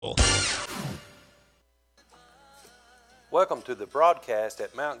Welcome to the broadcast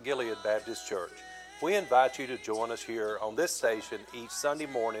at Mount Gilead Baptist Church. We invite you to join us here on this station each Sunday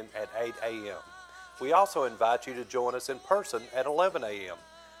morning at 8 a.m. We also invite you to join us in person at 11 a.m.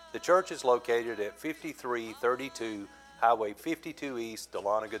 The church is located at 5332 Highway 52 East,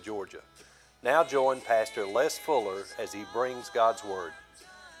 Dahlonega, Georgia. Now join Pastor Les Fuller as he brings God's Word.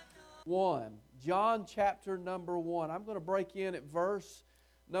 John chapter number 1. I'm going to break in at verse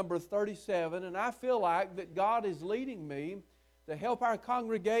number 37, and I feel like that God is leading me to help our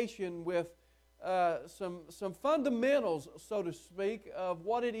congregation with some fundamentals, so to speak, of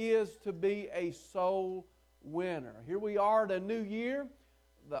what it is to be a soul winner. Here we are at a new year.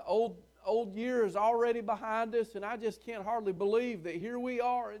 The old year is already behind us, and I just can't hardly believe that here we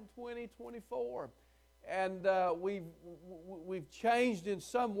are in 2024. And we've changed in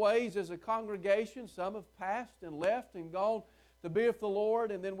some ways as a congregation. Some have passed and left and gone to be with the Lord,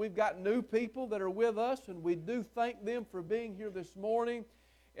 and then we've got new people that are with us, and we do thank them for being here this morning.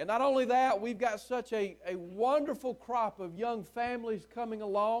 And not only that, we've got such a wonderful crop of young families coming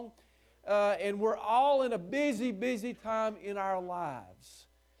along, and we're all in a busy time in our lives.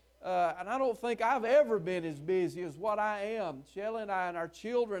 And I don't think I've ever been as busy as what I am. Shelley and I and our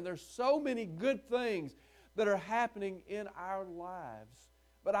children, there's so many good things that are happening in our lives.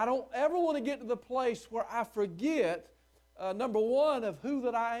 But I don't ever want to get to the place where I forget number one, of who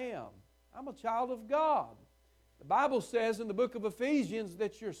that I am. I'm a child of God. The Bible says in the book of Ephesians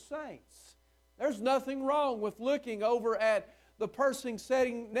that you're saints. There's nothing wrong with looking over at the person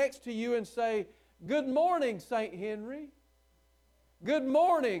sitting next to you and say, "Good morning, Saint Henry." Good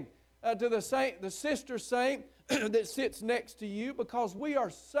morning to the sister saint that sits next to you, because we are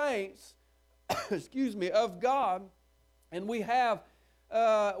saints, of God, and we have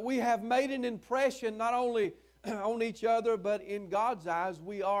made an impression not only on each other, but in God's eyes,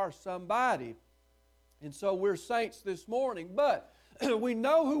 we are somebody. And so we're saints this morning. But we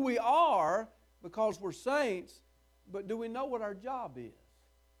know who we are because we're saints, but do we know what our job is?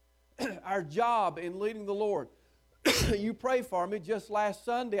 Our job in leading the Lord. You pray for me. Just last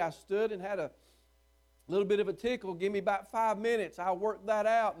Sunday, I stood and had a little bit of a tickle. Give me about 5 minutes. I'll work that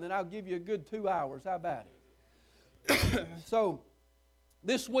out, and then I'll give you a good 2 hours. How about it? So,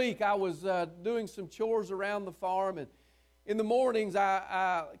 this week, I was doing some chores around the farm, and in the mornings,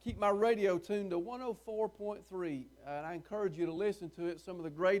 I keep my radio tuned to 104.3, and I encourage you to listen to it. Some of the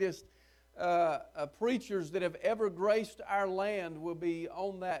greatest preachers that have ever graced our land will be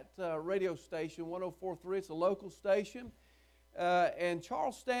on that radio station, 104.3. It's a local station, and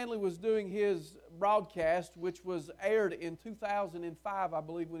Charles Stanley was doing his broadcast, which was aired in 2005, I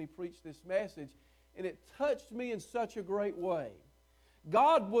believe, when he preached this message, and it touched me in such a great way.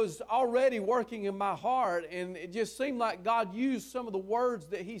 God was already working in my heart, and it just seemed like God used some of the words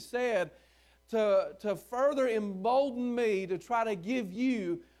that He said to further embolden me to try to give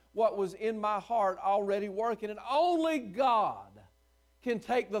you what was in my heart already working. And only God can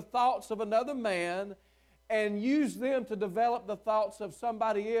take the thoughts of another man and use them to develop the thoughts of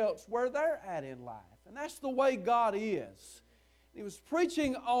somebody else where they're at in life. And that's the way God is. He was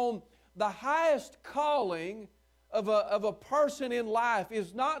preaching on the highest calling of a person in life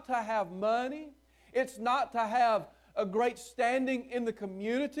is not to have money. It's not to have a great standing in the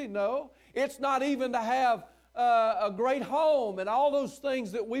community. No. It's not even to have a great home and all those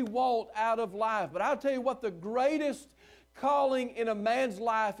things that we want out of life. But I'll tell you what, the greatest calling in a man's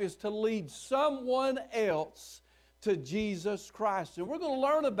life is to lead someone else to Jesus Christ. And we're going to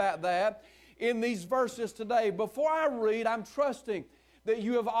learn about that in these verses today. Before I read, I'm trusting that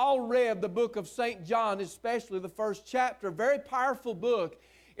you have all read the book of St. John, especially the first chapter. Very powerful book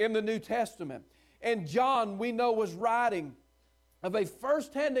in the New Testament. And John, we know, was writing of a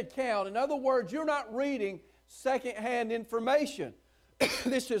first-hand account. In other words, you're not reading second-hand information.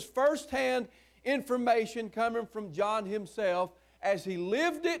 This is first-hand information coming from John himself as he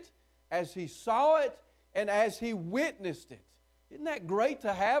lived it, as he saw it, and as he witnessed it. Isn't that great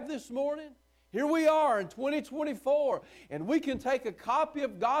to have this morning? Here we are in 2024, and we can take a copy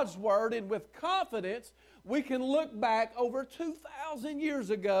of God's Word, and with confidence, we can look back over 2,000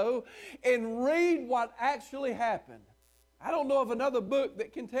 years ago and read what actually happened. I don't know of another book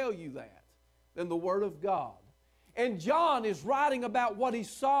that can tell you that than the Word of God. And John is writing about what he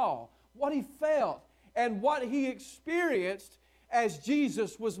saw, what he felt, and what he experienced as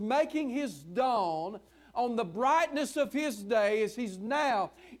Jesus was making His dawn on the brightness of His day as He's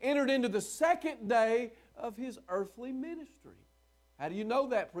now entered into the second day of His earthly ministry. How do you know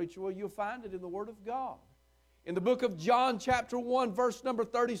that, preacher? Well, you'll find it in the Word of God. In the book of John, chapter 1, verse number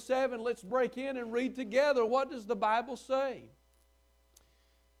 37, let's break in and read together. What does the Bible say?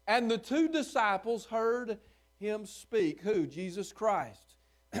 And the two disciples heard Him speak. Who? Jesus Christ.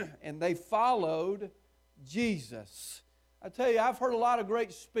 And they followed Jesus. I tell you, I've heard a lot of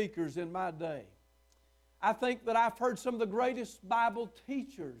great speakers in my day. I think that I've heard some of the greatest Bible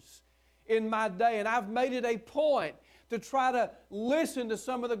teachers in my day, and I've made it a point to try to listen to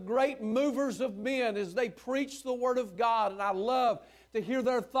some of the great movers of men as they preach the Word of God, and I love to hear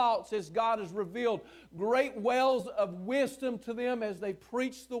their thoughts as God has revealed great wells of wisdom to them as they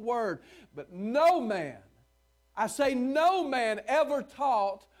preach the Word. But no man, I say no man, ever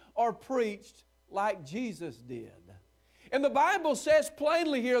taught or preached like Jesus did. And the Bible says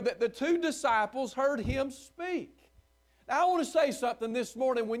plainly here that the two disciples heard Him speak. Now I want to say something this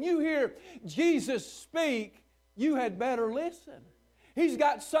morning. When you hear Jesus speak, you had better listen. He's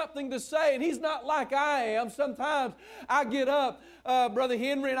got something to say, and He's not like I am. Sometimes I get up, Brother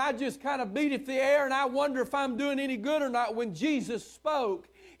Henry, and I just kind of beat at the air, and I wonder if I'm doing any good or not. When Jesus spoke,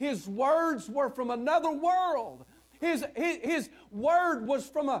 His words were from another world. His word was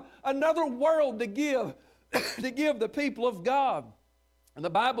from another world to give the people of God. And the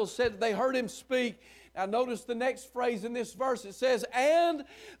Bible said that they heard Him speak. Now notice the next phrase in this verse. It says, and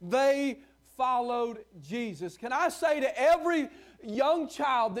they followed Jesus. Can I say to every young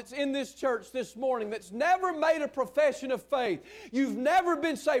child that's in this church this morning that's never made a profession of faith, you've never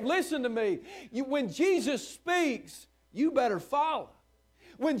been saved, listen to me. When Jesus speaks, you better follow.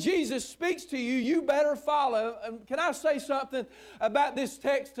 When Jesus speaks to you, you better follow. Can I say something about this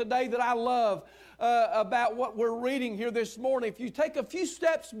text today that I love about what we're reading here this morning? If you take a few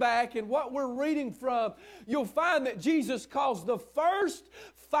steps back in what we're reading from, you'll find that Jesus calls the first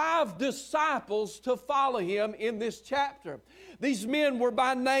 5 disciples to follow Him in this chapter. These men were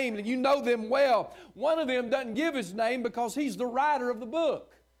by name, and you know them well. One of them doesn't give his name because he's the writer of the book.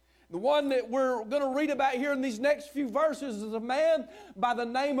 The one that we're going to read about here in these next few verses is a man by the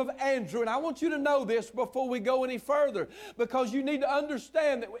name of Andrew. And I want you to know this before we go any further, because you need to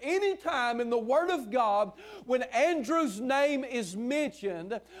understand that any time in the Word of God when Andrew's name is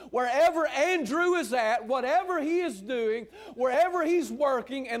mentioned, wherever Andrew is at, whatever he is doing, wherever he's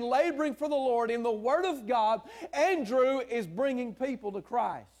working and laboring for the Lord, in the Word of God, Andrew is bringing people to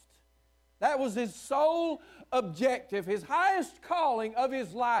Christ. That was his sole objective, his highest calling of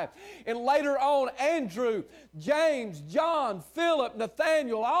his life. And later on, Andrew, James, John, Philip,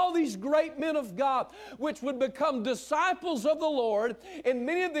 Nathaniel, all these great men of God, which would become disciples of the Lord, and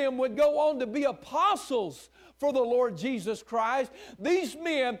many of them would go on to be apostles for the Lord Jesus Christ. These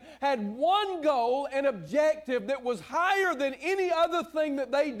men had one goal and objective that was higher than any other thing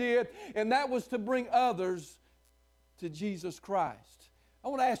that they did, and that was to bring others to Jesus Christ. I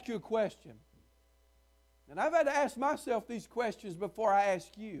want to ask you a question. And I've had to ask myself these questions before I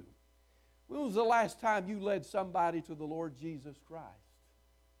ask you. When was the last time you led somebody to the Lord Jesus Christ?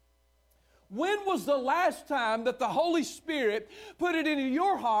 When was the last time that the Holy Spirit put it into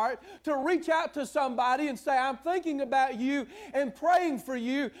your heart to reach out to somebody and say, I'm thinking about you and praying for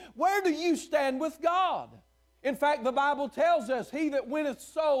you? Where do you stand with God? In fact, the Bible tells us, he that winneth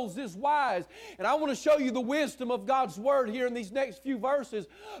souls is wise. And I want to show you the wisdom of God's Word here in these next few verses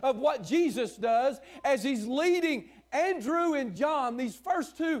of what Jesus does as He's leading Andrew and John, these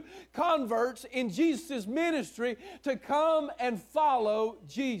first 2 converts in Jesus' ministry, to come and follow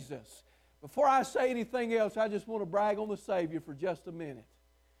Jesus. Before I say anything else, I just want to brag on the Savior for just a minute.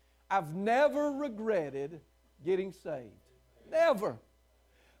 I've never regretted getting saved. Never.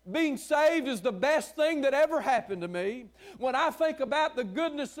 Being saved is the best thing that ever happened to me. When I think about the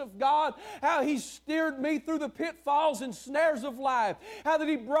goodness of God, how He steered me through the pitfalls and snares of life, how that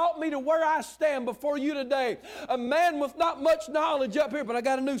He brought me to where I stand before you today. A man with not much knowledge up here, but I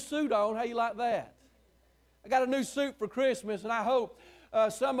got a new suit on. How you like that? I got a new suit for Christmas, and I hope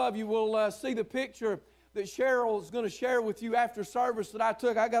some of you will see the picture that Cheryl is going to share with you after service that I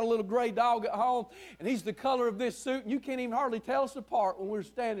took. I got a little gray dog at home, and he's the color of this suit, and you can't even hardly tell us apart when we're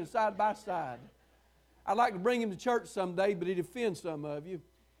standing side by side. I'd like to bring him to church someday, but he'd offend some of you.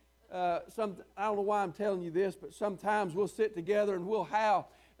 I don't know why I'm telling you this, but sometimes we'll sit together and we'll howl.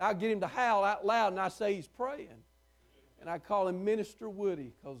 I'll get him to howl out loud, and I say he's praying. And I call him Minister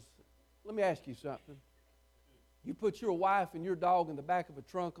Woody, because let me ask you something. You put your wife and your dog in the back of a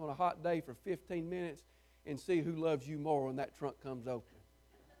trunk on a hot day for 15 minutes, and see who loves you more when that trunk comes open.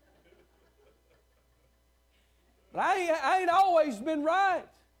 But I ain't always been right.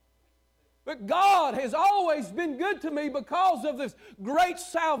 But God has always been good to me because of this great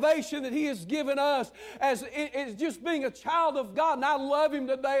salvation that He has given us as just being a child of God. And I love Him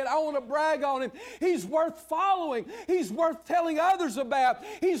today, and I want to brag on Him. He's worth following. He's worth telling others about.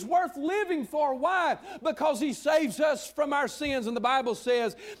 He's worth living for. Why? Because He saves us from our sins. And the Bible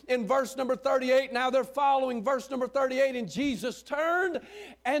says in verse number 38, now they're following verse number 38, and Jesus turned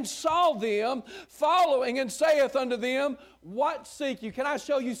and saw them following and saith unto them, what seek you? Can I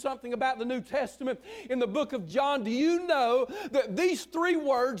show you something about the New Testament? In the book of John, do you know that these three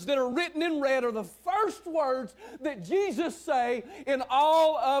words that are written in red are the first words that Jesus say in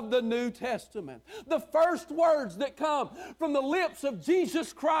all of the New Testament? The first words that come from the lips of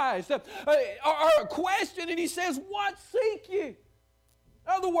Jesus Christ are a question, and He says, what seek you?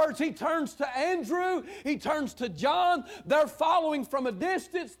 In other words, He turns to Andrew, He turns to John. They're following from a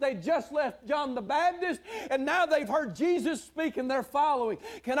distance. They just left John the Baptist, and now they've heard Jesus speak and they're following.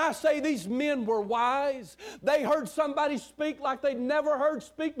 Can I say these men were wise? They heard somebody speak like they'd never heard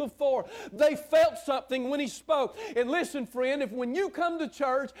speak before. They felt something when He spoke. And listen, friend, if when you come to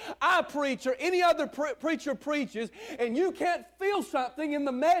church, I preach or any other preacher preaches, and you can't feel something in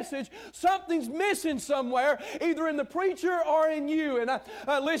the message, something's missing somewhere, either in the preacher or in you. And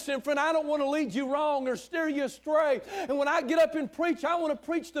listen, friend, I don't want to lead you wrong or steer you astray. And when I get up and preach, I want to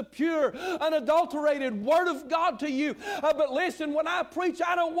preach the pure, unadulterated Word of God to you. But listen, when I preach,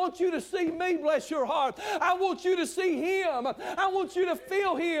 I don't want you to see me, bless your heart. I want you to see Him. I want you to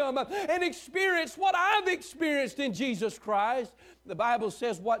feel Him and experience what I've experienced in Jesus Christ. The Bible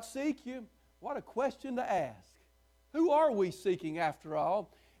says, what seek you? What a question to ask. Who are we seeking after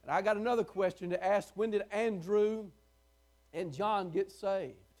all? And I got another question to ask. When did Andrew and John get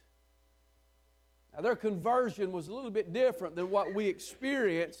saved? Now, their conversion was a little bit different than what we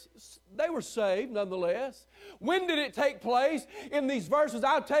experienced. They were saved nonetheless. When did it take place? In these verses,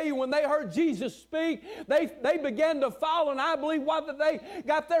 I'll tell you, when they heard Jesus speak, they began to follow, and I believe that they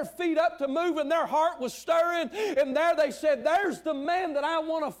got their feet up to move, and their heart was stirring, and there they said, there's the man that I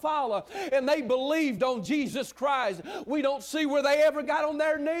want to follow. And they believed on Jesus Christ. We don't see where they ever got on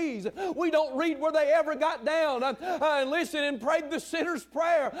their knees. We don't read where they ever got down and listen and prayed the sinner's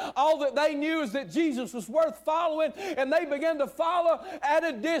prayer. All that they knew is that Jesus was worth following, and they began to follow at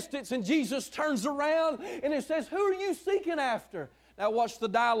a distance. And Jesus turns around and it says, who are you seeking after? Now watch the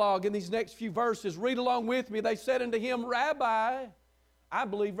dialogue in these next few verses. Read along with me. They said unto him, Rabbi. I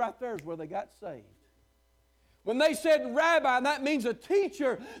believe right there is where they got saved. When they said rabbi, that means a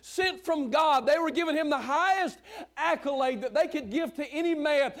teacher sent from God. They were giving him the highest accolade that they could give to any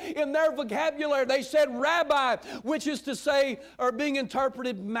man in their vocabulary. They said rabbi, which is to say, or being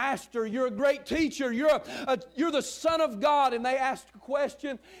interpreted, master. You're a great teacher. You're the Son of God. And they asked a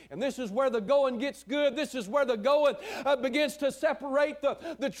question, and this is where the going gets good. This is where the going begins to separate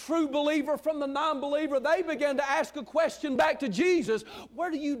the true believer from the non-believer. They began to ask a question back to Jesus. Where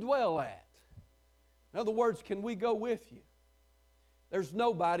do you dwell at? In other words, can we go with you? There's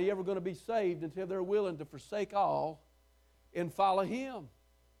nobody ever going to be saved until they're willing to forsake all and follow Him.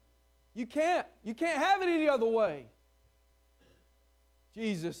 You can't have it any other way.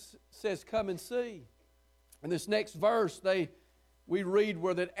 Jesus says, come and see. In this next verse, we read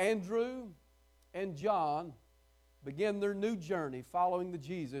where that Andrew and John began their new journey following the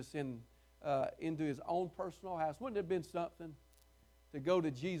Jesus into his own personal house. Wouldn't it have been something to go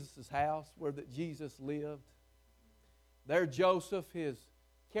to Jesus' house where that Jesus lived? There Joseph, his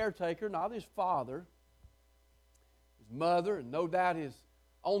caretaker, not his father, his mother, and no doubt his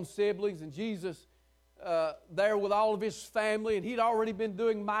own siblings, and Jesus there with all of his family, and he'd already been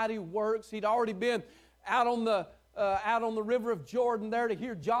doing mighty works. He'd already been out on the river of Jordan there to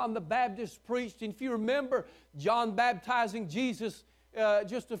hear John the Baptist preached. And if you remember, John baptizing Jesus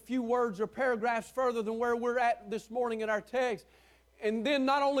just a few words or paragraphs further than where we're at this morning in our text. And then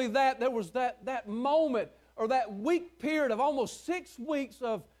not only that, there was that moment or that week period of almost 6 weeks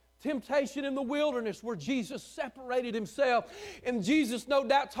of temptation in the wilderness where Jesus separated Himself. And Jesus, no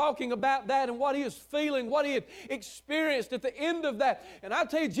doubt, talking about that and what He was feeling, what He had experienced at the end of that. And I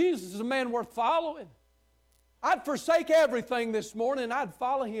tell you, Jesus is a man worth following. I'd forsake everything this morning and I'd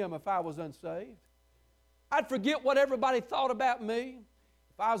follow Him if I was unsaved. I'd forget what everybody thought about me.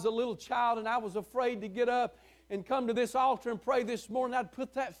 If I was a little child and I was afraid to get up and come to this altar and pray this morning, I'd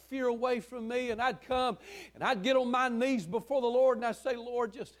put that fear away from me, and I'd come and I'd get on my knees before the Lord and I'd say,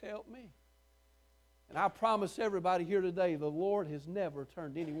 Lord, just help me. And I promise everybody here today, the Lord has never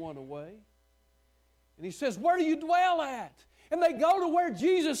turned anyone away. And He says, where do you dwell at? And they go to where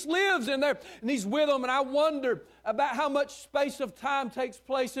Jesus lives and He's with them. And I wonder about how much space of time takes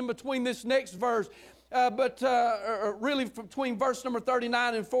place in between this next verse Really between verse number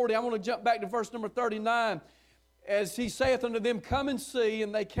 39 and 40. I want to jump back to verse number 39. As he saith unto them, come and see.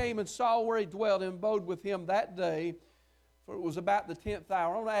 And they came and saw where he dwelt and abode with him that day. For it was about the 10th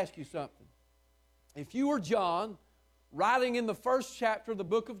hour. I want to ask you something. If you were John, writing in the first chapter of the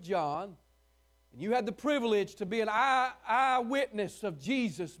book of John, and you had the privilege to be an eyewitness of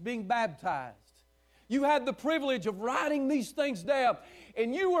Jesus being baptized, you had the privilege of writing these things down,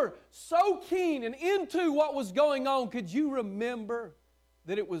 and you were so keen and into what was going on, could you remember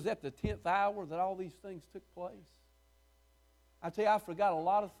that it was at the 10th hour that all these things took place? I tell you, I forgot a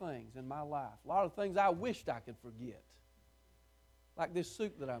lot of things in my life, a lot of things I wished I could forget, like this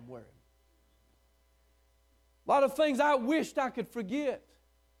suit that I'm wearing. A lot of things I wished I could forget,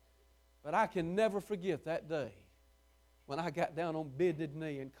 but I can never forget that day when I got down on bended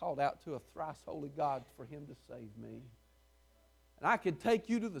knee and called out to a thrice holy God for Him to save me. And I could take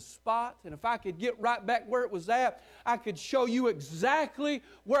you to the spot, and if I could get right back where it was at, I could show you exactly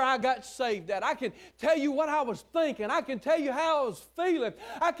where I got saved at. I can tell you what I was thinking. I can tell you how I was feeling.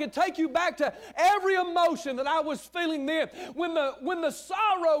 I can take you back to every emotion that I was feeling then. When the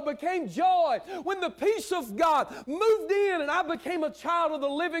sorrow became joy, when the peace of God moved in and I became a child of the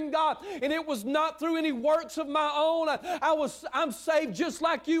living God, and it was not through any works of my own. I'm saved just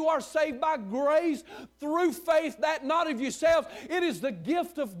like you are saved by grace through faith, that not of yourself. It is the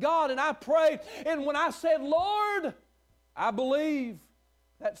gift of God, and I prayed, and when I said, Lord, I believe,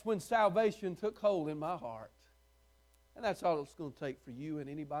 that's when salvation took hold in my heart. And that's all it's going to take for you and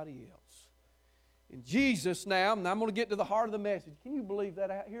anybody else. In Jesus now, and I'm going to get to the heart of the message. Can you believe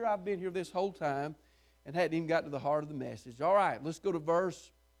that? Here I've been here this whole time and hadn't even got to the heart of the message. All right, let's go to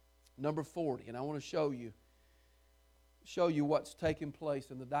verse number 40, and I want to show you what's taking place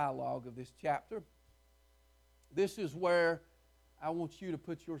in the dialogue of this chapter. This is where I want you to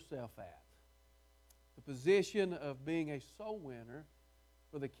put yourself at. The position of being a soul winner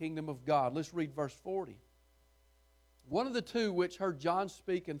for the kingdom of God. Let's read verse 40. One of the two which heard John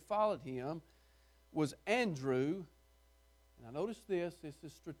speak and followed him was Andrew. And I notice this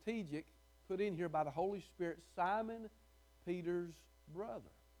is strategic, put in here by the Holy Spirit, Simon Peter's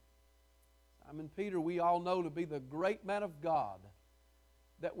brother. Simon Peter, we all know to be the great man of God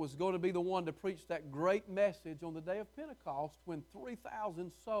that was going to be the one to preach that great message on the day of Pentecost when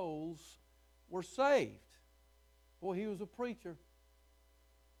 3,000 souls were saved. Boy, he was a preacher.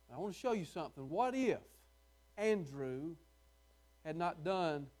 I want to show you something. What if Andrew had not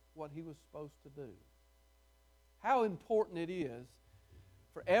done what he was supposed to do? How important it is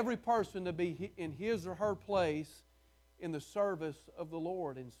for every person to be in his or her place in the service of the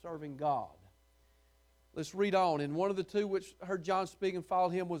Lord in serving God. Let's read on. And one of the two which heard John speak and followed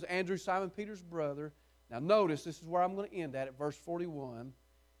him was Andrew, Simon Peter's brother. Now notice, this is where I'm going to end at verse 41.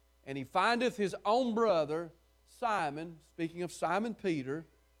 And he findeth his own brother, Simon, speaking of Simon Peter,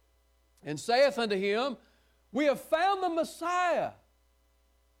 and saith unto him, we have found the Messiah.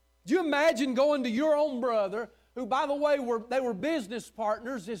 Do you imagine going to your own brother, who, by the way, they were business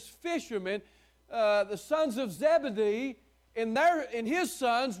partners, as fishermen, the sons of Zebedee, and his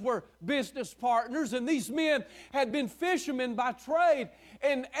sons were business partners, and these men had been fishermen by trade.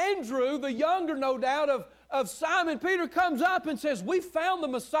 And Andrew, the younger, no doubt, of Simon Peter, comes up and says, we found the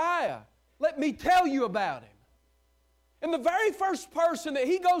Messiah. Let me tell you about him. And the very first person that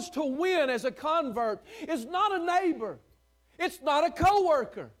he goes to win as a convert is not a neighbor. It's not a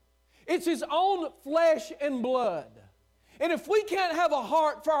co-worker. It's his own flesh and blood. And if we can't have a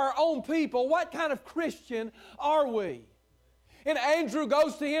heart for our own people, what kind of Christian are we? And Andrew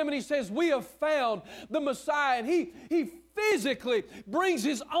goes to him and he says, we have found the Messiah. And he physically brings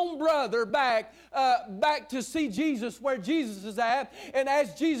his own brother back to see Jesus where Jesus is at. And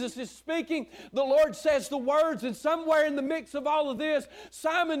as Jesus is speaking, the Lord says the words, and somewhere in the mix of all of this,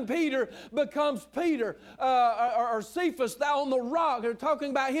 Simon Peter becomes Peter, or Cephas, thou on the rock. They're talking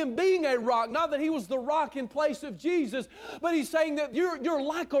about him being a rock. Not that he was the rock in place of Jesus, but he's saying that you're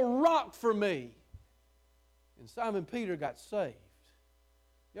like a rock for me. And Simon Peter got saved.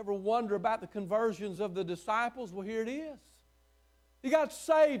 You ever wonder about the conversions of the disciples? Well, here it is. He got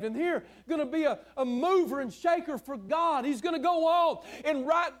saved, and here going to be a mover and shaker for God. He's going to go on and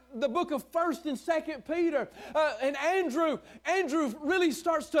write the book of 1st and 2nd Peter. And Andrew really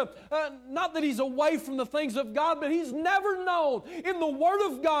starts to, not that he's away from the things of God, but he's never known in the Word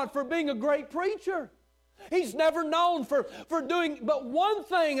of God for being a great preacher. He's never known for doing but one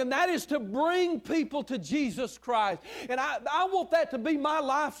thing, and that is to bring people to Jesus Christ. And I want that to be my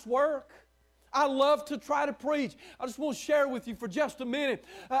life's work. I love to try to preach. I just want to share with you for just a minute.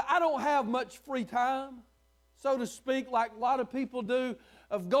 I don't have much free time, so to speak, like a lot of people do,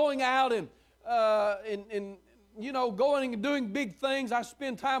 of going out and going and doing big things. I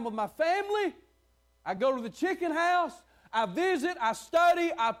spend time with my family. I go to the chicken house. I visit, I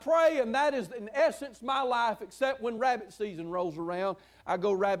study, I pray, and that is, in essence, my life, except when rabbit season rolls around. I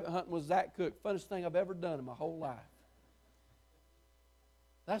go rabbit hunting with Zach Cook. Funnest thing I've ever done in my whole life.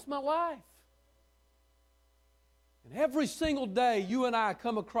 That's my life. And every single day, you and I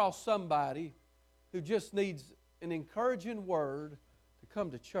come across somebody who just needs an encouraging word to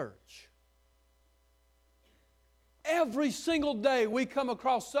come to church. Every single day, we come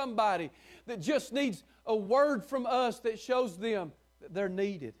across somebody that just needs a word from us that shows them that they're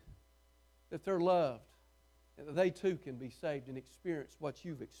needed, that they're loved, and that they too can be saved and experience what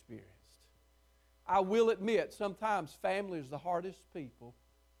you've experienced. I will admit, sometimes family is the hardest people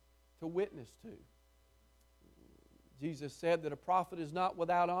to witness to. Jesus said that a prophet is not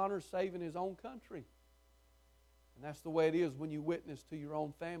without honor save in his own country. And that's the way it is when you witness to your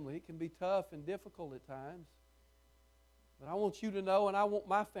own family. It can be tough and difficult at times. But I want you to know, and I want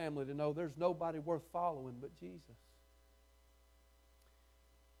my family to know, there's nobody worth following but Jesus.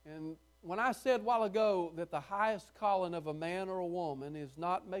 And when I said a while ago that the highest calling of a man or a woman is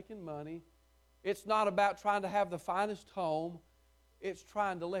not making money, it's not about trying to have the finest home, it's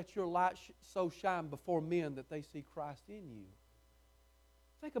trying to let your light so shine before men that they see Christ in you.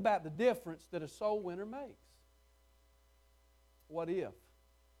 Think about the difference that a soul winner makes. What if?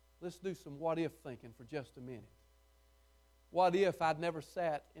 Let's do some what if thinking for just a minute. What if I'd never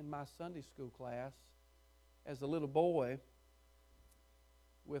sat in my Sunday school class as a little boy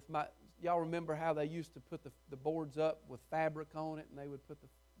with my... Y'all remember how they used to put the boards up with fabric on it, and they would put the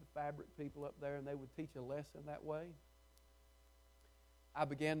fabric people up there and they would teach a lesson that way? I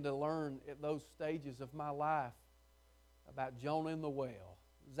began to learn at those stages of my life about Jonah and the whale,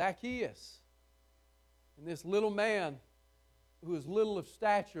 Zacchaeus, and this little man who was little of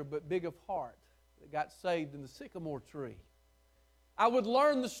stature but big of heart that got saved in the sycamore tree. I would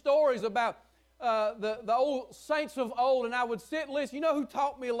learn the stories about the old saints of old, and I would sit and listen. You know who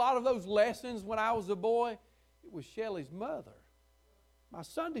taught me a lot of those lessons when I was a boy? It was Shelley's mother, my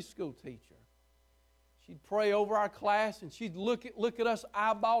Sunday school teacher. She'd pray over our class, and she'd look at us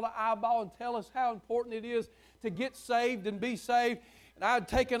eyeball to eyeball and tell us how important it is to get saved and be saved. And I'd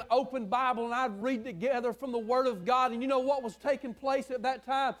take an open Bible and I'd read together from the Word of God. And you know what was taking place at that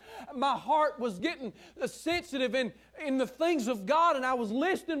time? My heart was getting sensitive in the things of God, and I was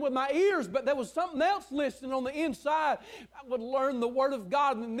listening with my ears, but there was something else listening on the inside. I would learn the Word of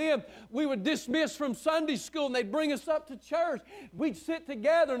God, and then we would dismiss from Sunday school, and they'd bring us up to church. We'd sit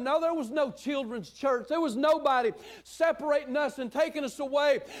together. No, there was no children's church. There was nobody separating us and taking us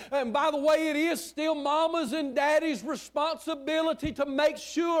away. And by the way, it is still mama's and daddy's responsibility to make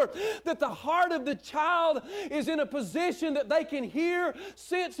sure that the heart of the child is in a position that they can hear,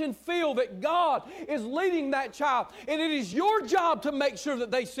 sense, and feel that God is leading that child. And it is your job to make sure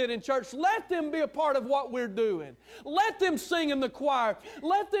that they sit in church. Let them be a part of what we're doing. Let them sing in the choir.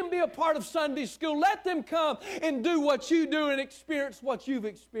 Let them be a part of Sunday school. Let them come and do what you do and experience what you've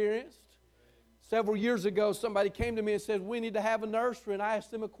experienced. Several years ago, somebody came to me and said, we need to have a nursery, and I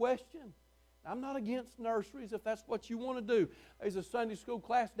asked them a question. I'm not against nurseries if that's what you want to do. There's a Sunday school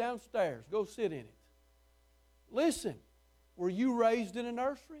class downstairs. Go sit in it. Listen, were you raised in a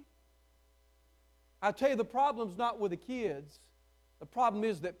nursery? I tell you, the problem's not with the kids. The problem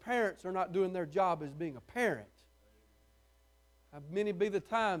is that parents are not doing their job as being a parent. Many be the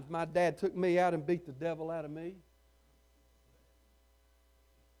times my dad took me out and beat the devil out of me.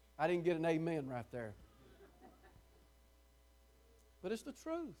 I didn't get an amen right there. But it's the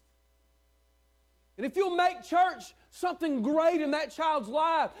truth. And if you'll make church something great in that child's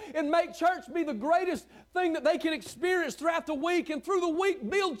life and make church be the greatest thing that they can experience throughout the week, and through the week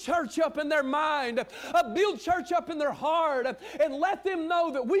build church up in their mind, build church up in their heart, and let them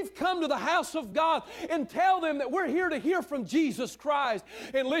know that we've come to the house of God, and tell them that we're here to hear from Jesus Christ.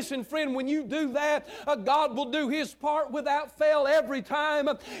 And listen, friend, when you do that, God will do His part without fail every time.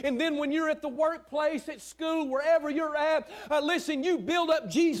 And then when you're at the workplace, at school, wherever you're at, listen, you build up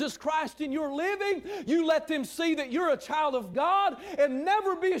Jesus Christ in your living. You let them see that you're a child of God, and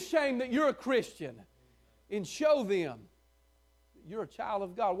never be ashamed that you're a Christian. And show them that you're a child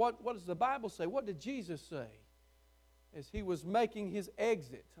of God. What does the Bible say? What did Jesus say? As He was making His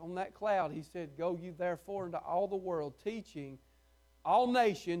exit on that cloud, He said, go you therefore into all the world, teaching all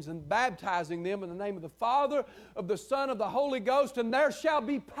nations, and baptizing them in the name of the Father, of the Son, of the Holy Ghost, and there shall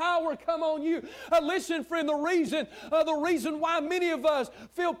be power come on you. Listen, friend, the reason why many of us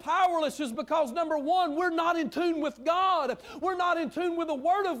feel powerless is because, number one, we're not in tune with God. We're not in tune with the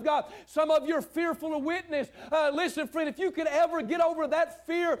Word of God. Some of you are fearful to witness. Listen, friend, if you could ever get over that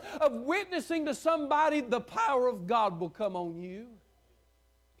fear of witnessing to somebody, the power of God will come on you.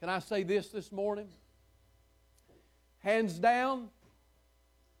 Can I say this morning? Hands down,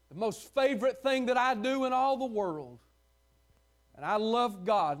 the most favorite thing that I do in all the world, and I love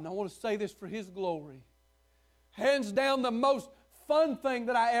God, and I want to say this for His glory, hands down the most fun thing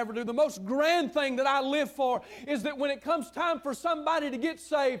that I ever do, the most grand thing that I live for, is that when it comes time for somebody to get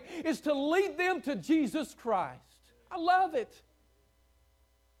saved, is to lead them to Jesus Christ. I love it.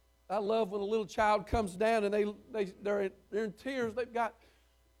 I love when a little child comes down and they're in tears. They've got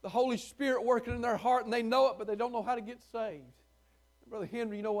the Holy Spirit working in their heart and they know it, but they don't know how to get saved. Brother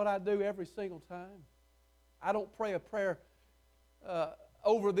Henry, you know what I do every single time? I don't pray a prayer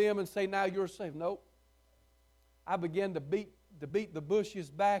over them and say, now you're saved. Nope. I begin to beat the bushes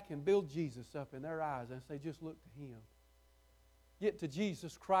back and build Jesus up in their eyes and say, just look to Him. Get to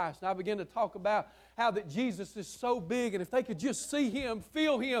Jesus Christ. And I begin to talk about how that Jesus is so big, and if they could just see Him,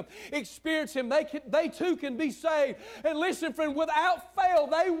 feel Him, experience Him, they too can be saved. And listen, friend, without fail,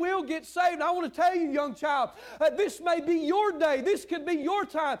 they will get saved. And I want to tell you, young child, this may be your day. This could be your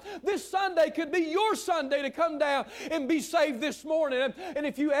time. This Sunday could be your Sunday to come down and be saved this morning. And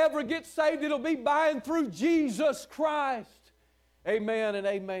if you ever get saved, it'll be by and through Jesus Christ. Amen and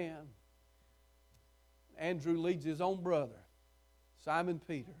amen. Andrew leads his own brother, Simon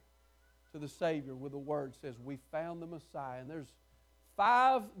Peter, to the Savior with a word, says, we found the Messiah. And there's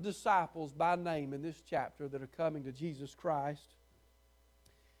 5 disciples by name in this chapter that are coming to Jesus Christ.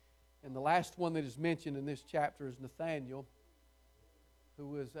 And the last one that is mentioned in this chapter is Nathanael, who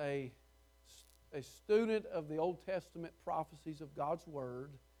was a student of the Old Testament prophecies of God's Word,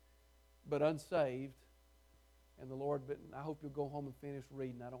 but unsaved. And the Lord, but I hope you'll go home and finish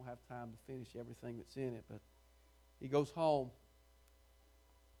reading. I don't have time to finish everything that's in it, but he goes home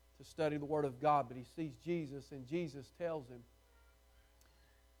to study the Word of God, but he sees Jesus, and Jesus tells him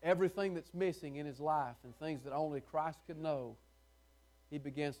everything that's missing in his life and things that only Christ could know. He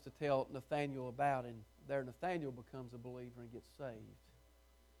begins to tell Nathanael about, and there Nathanael becomes a believer and gets saved.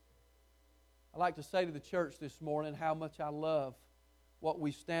 I'd like to say to the church this morning how much I love what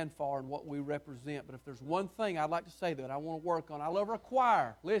we stand for and what we represent. But if there's one thing I'd like to say that I want to work on, I love our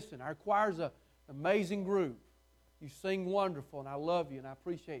choir. Listen, our choir's an amazing group. You sing wonderful, and I love you, and I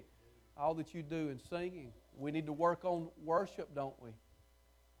appreciate all that you do in singing. We need to work on worship, don't we?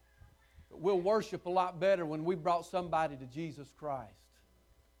 But we'll worship a lot better when we brought somebody to Jesus Christ.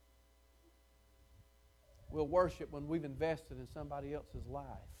 We'll worship when we've invested in somebody else's life.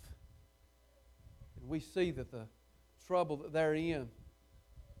 And we see that the trouble that they're in.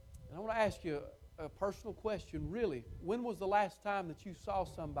 And I want to ask you a personal question, really. When was the last time that you saw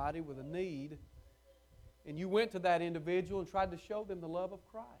somebody with a need and you went to that individual and tried to show them the love of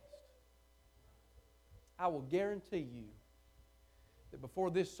Christ? I will guarantee you that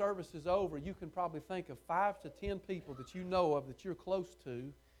before this service is over, you can probably think of 5 to 10 people that you know of that you're close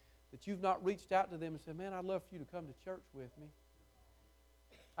to, that you've not reached out to them and said, man, I'd love for you to come to church with me.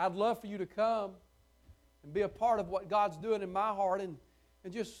 I'd love for you to come and be a part of what God's doing in my heart. And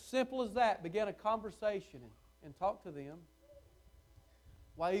just simple as that, begin a conversation and talk to them.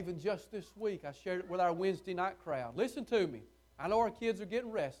 Why, even just this week, I shared it with our Wednesday night crowd. Listen to me. I know our kids are getting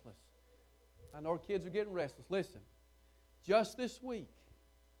restless. Listen, just this week,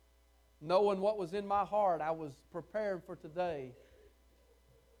 knowing what was in my heart, I was preparing for today.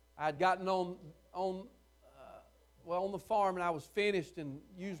 I'd gotten on the farm, and I was finished, and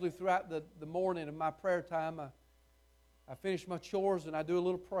usually throughout the morning of my prayer time, I finish my chores and I do a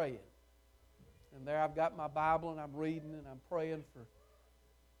little praying. And there I've got my Bible and I'm reading and I'm praying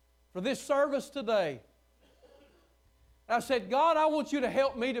for this service today. And I said, God, I want you to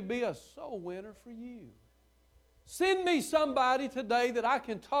help me to be a soul winner for you. Send me somebody today that I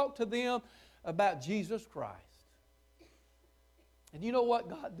can talk to them about Jesus Christ. And you know what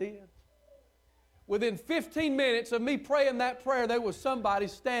God did? Within 15 minutes of me praying that prayer, there was somebody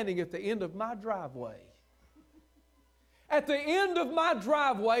standing at the end of my driveway. At the end of my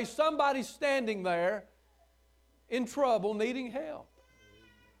driveway, somebody standing there in trouble, needing help.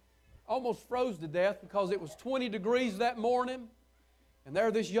 Almost froze to death because it was 20 degrees that morning. And there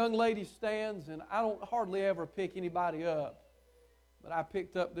this young lady stands, and I don't hardly ever pick anybody up. But I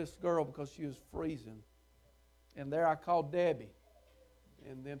picked up this girl because she was freezing. And there I called Debbie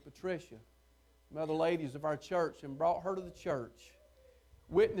and then Patricia, some other ladies of our church, and brought her to the church.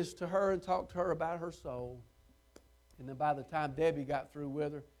 witnessed to her and talked to her about her soul. And then by the time Debbie got through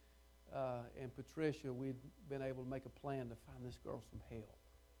with her and Patricia, we'd been able to make a plan to find this girl some help.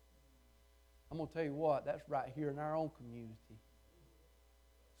 I'm going to tell you what, that's right here in our own community.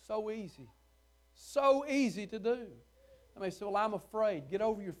 So easy. So easy to do. I may say, well, I'm afraid. Get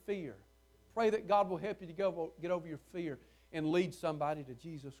over your fear. Pray that God will help you to get over your fear and lead somebody to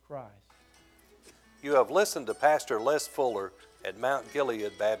Jesus Christ. You have listened to Pastor Les Fuller at Mount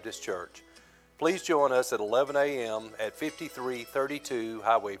Gilead Baptist Church. Please join us at 11 a.m. at 5332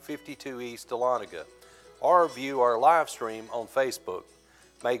 Highway 52 East, Dahlonega, or view our live stream on Facebook.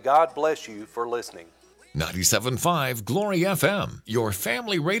 May God bless you for listening. 97.5 Glory FM, your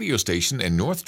family radio station in North